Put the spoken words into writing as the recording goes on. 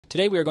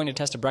Today we are going to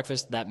test a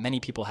breakfast that many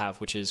people have,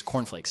 which is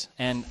cornflakes,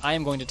 and I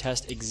am going to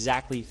test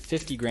exactly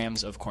 50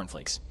 grams of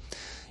cornflakes.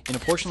 In a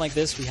portion like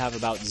this, we have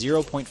about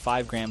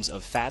 0.5 grams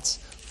of fats,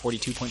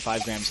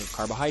 42.5 grams of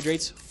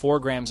carbohydrates, 4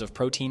 grams of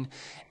protein,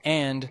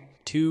 and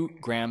 2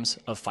 grams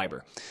of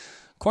fiber.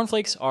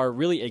 Cornflakes are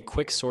really a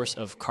quick source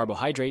of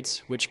carbohydrates,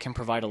 which can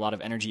provide a lot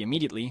of energy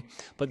immediately,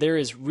 but there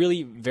is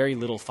really very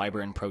little fiber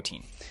and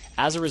protein.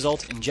 As a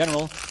result, in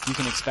general, you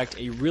can expect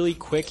a really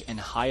quick and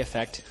high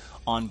effect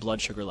on blood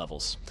sugar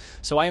levels.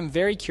 So I am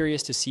very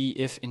curious to see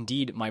if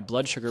indeed my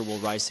blood sugar will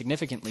rise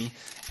significantly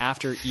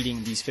after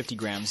eating these 50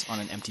 grams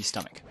on an empty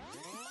stomach.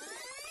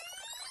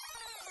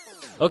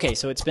 Okay,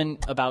 so it's been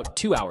about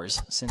 2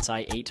 hours since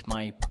I ate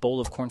my bowl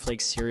of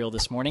cornflakes cereal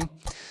this morning.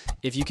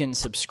 If you can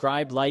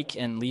subscribe, like,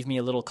 and leave me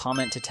a little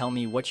comment to tell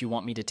me what you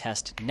want me to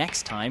test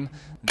next time,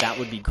 that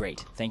would be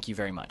great. Thank you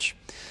very much.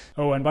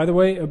 Oh, and by the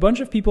way, a bunch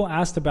of people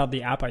asked about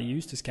the app I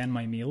use to scan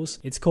my meals.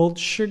 It's called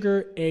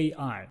Sugar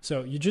AI.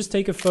 So you just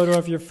take a photo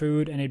of your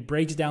food and it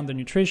breaks down the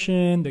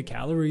nutrition, the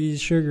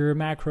calories, sugar,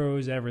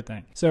 macros,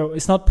 everything. So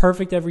it's not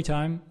perfect every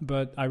time,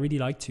 but I really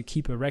like to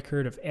keep a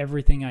record of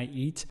everything I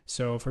eat.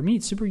 So for me,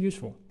 it's super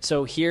useful.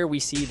 So here we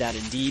see that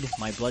indeed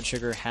my blood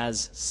sugar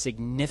has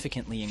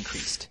significantly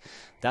increased.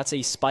 That's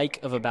a spike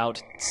of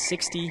about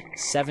 60,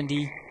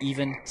 70,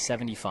 even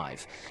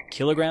 75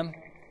 kilogram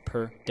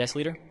per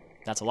deciliter.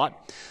 That's a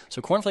lot. So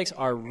cornflakes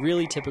are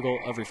really typical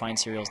of refined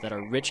cereals that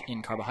are rich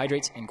in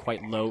carbohydrates and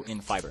quite low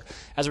in fiber.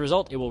 As a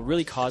result, it will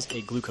really cause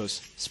a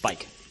glucose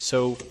spike.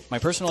 So my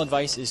personal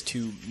advice is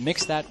to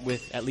mix that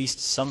with at least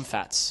some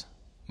fats,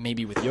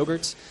 maybe with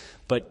yogurts,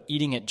 but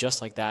eating it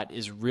just like that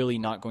is really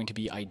not going to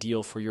be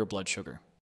ideal for your blood sugar.